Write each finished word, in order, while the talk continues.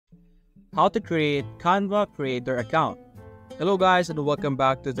How to create Canva Creator account. Hello guys and welcome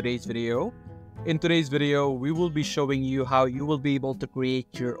back to today's video. In today's video, we will be showing you how you will be able to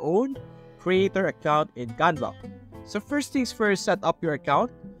create your own creator account in Canva. So first things first, set up your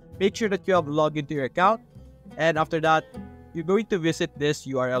account. Make sure that you have logged into your account. And after that, you're going to visit this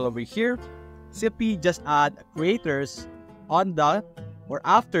URL over here. Simply just add creators on the or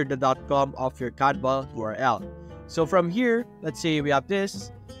after the .com of your Canva URL. So from here, let's say we have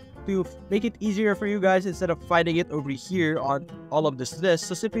this. To make it easier for you guys, instead of finding it over here on all of this list,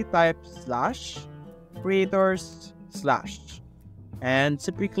 so simply type /creators/ and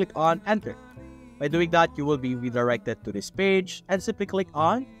simply click on enter. By doing that, you will be redirected to this page and simply click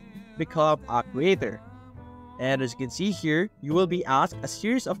on become a creator. And as you can see here, you will be asked a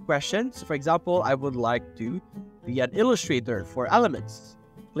series of questions. For example, I would like to be an illustrator for elements.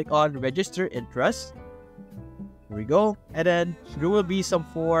 Click on register interest. Here we go. And then there will be some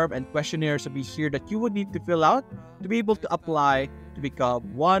form and questionnaires over here that you would need to fill out to be able to apply to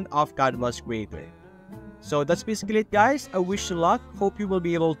become one of Canva's creator. So that's basically it, guys. I wish you luck. Hope you will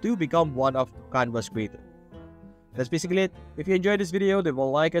be able to become one of Canva's creator. That's basically it. If you enjoyed this video, then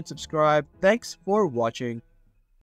like and subscribe. Thanks for watching.